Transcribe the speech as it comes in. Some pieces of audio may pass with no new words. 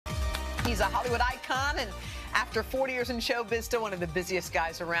He's a Hollywood icon, and after 40 years in showbiz, still one of the busiest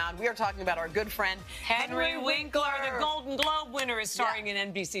guys around. We are talking about our good friend, Henry Winkler. The Golden Globe winner is starring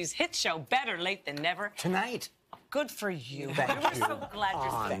in NBC's hit show, Better Late Than Never. Tonight. Good for you. Thank We're you. so glad you're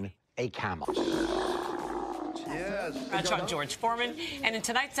On a camel. Yes. Bradshaw and George Foreman. And in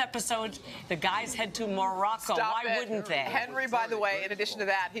tonight's episode, the guys head to Morocco. Stop Why it. wouldn't they? Henry, by the way, in addition to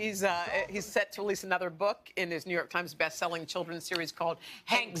that, he's set to release another book in his New York Times best-selling children's series called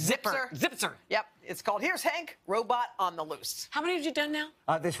Hank Zipzer. Zipzer. Yep, it's called Here's Hank, Robot on the Loose. How many have you done now?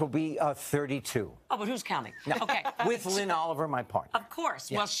 This will be 32. Oh, but who's counting? No. Okay. With Lynn Oliver, my partner. Of course.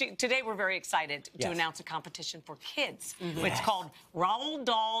 Yes. Well, today we're very excited to Yes. announce a competition for kids. Yes. It's called Roald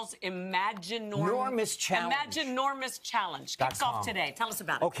Dahl's Imaginormous Challenge. Imaginormous Challenge. Kicks off today. Tell us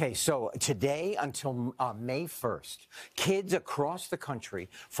about it. Okay, so today until May 1st, kids across the country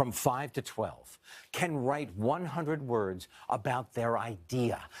from 5 to 12 can write 100 words about their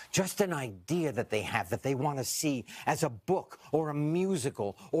idea. Just an idea that they have that they want to see as a book or a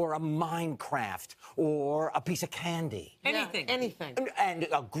musical or a Minecraft or a piece of candy. Anything. Yeah, anything. And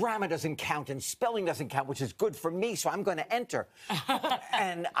grammar doesn't count and spelling doesn't count, which is good for me, so I'm going to enter.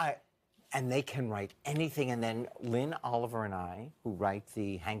 And they can write anything. And then Lynn Oliver and I, who write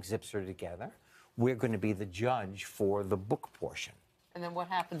the Hank Zipzer together, we're going to be the judge for the book portion. And then what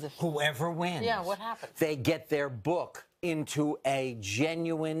happens if... Whoever wins. Yeah, what happens? They get their book into a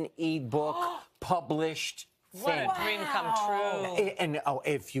genuine e-book published What thing. a dream come true. And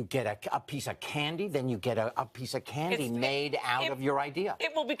if you get a piece of candy, then you get a piece of candy made out of your idea.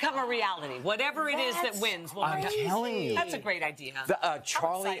 It will become a reality. Whatever it is that wins will I'm telling you. That's a great idea.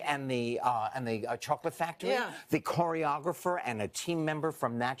 Charlie and the Chocolate Factory, the choreographer and a team member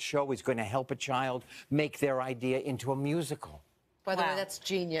from that show is going to help a child make their idea into a musical. By the way, that's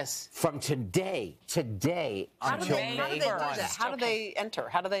genius. From today until May 1st. How do they enter?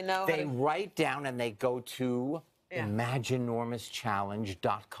 How do they know? They write down and they go to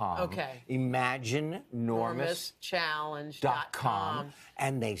Imaginormouschallenge.com. Okay. Imaginormouschallenge.com.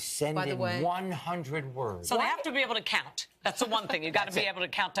 And they send in 100 words. So they have to be able to count. That's the one thing. You've got to be able to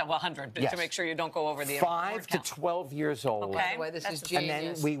count to 100 to make sure you don't go over the 5 to 12 years old. Okay. By the way, this is genius. And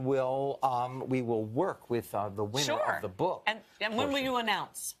then we will work with the winner of the book. And when will you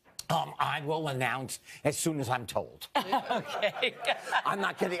announce? I will announce as soon as I'm told. Okay. I'm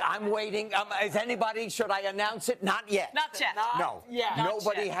not kidding. I'm waiting. Is anybody, should I announce it? Not yet. Not yet. No. Yeah.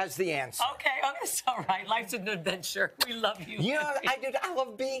 Nobody has the answer. Okay, it's all right. Life's an adventure. We love you. You know, I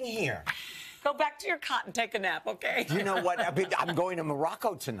love being here. Go back to your cot and take a nap, okay? You know what? I'm going to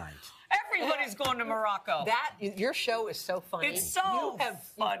Morocco tonight. Everybody's going to Morocco. Your show is so funny. It's so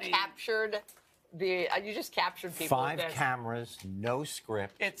funny. You captured you just captured people. 5 cameras, no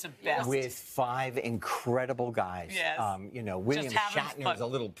script. It's the best. With 5 incredible guys. Yes. You know, William Shatner is a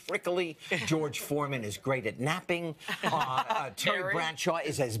little prickly. George Foreman is great at napping. Terry Bradshaw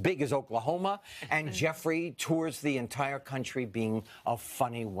is as big as Oklahoma. And Jeffrey tours the entire country being a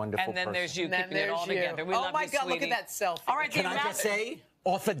funny, wonderful person. And then there's you keeping it all together. We love you, my God, sweetie. look at that selfie. All right, Can I just say?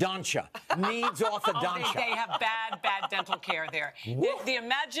 Orthodontia. Needs orthodontia. They have bad dental care there. The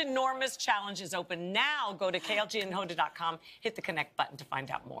Imaginormous Challenge is open now. Go to klgandhoda.com, hit the connect button to find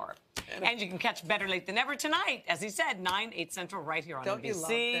out more. And you can catch Better Late Than Ever tonight, as he said, 9, 8 Central, right here on NBC. Don't you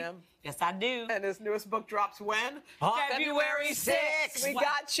love him? Yes, I do. And his newest book drops when? February 6th. We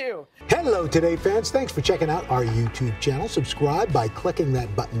got you. Hello, Today fans. Thanks for checking out our YouTube channel. Subscribe by clicking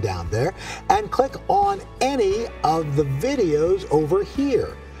that button down there and click on any of the videos over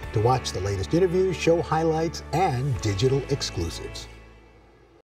here to watch the latest interviews, show highlights, and digital exclusives.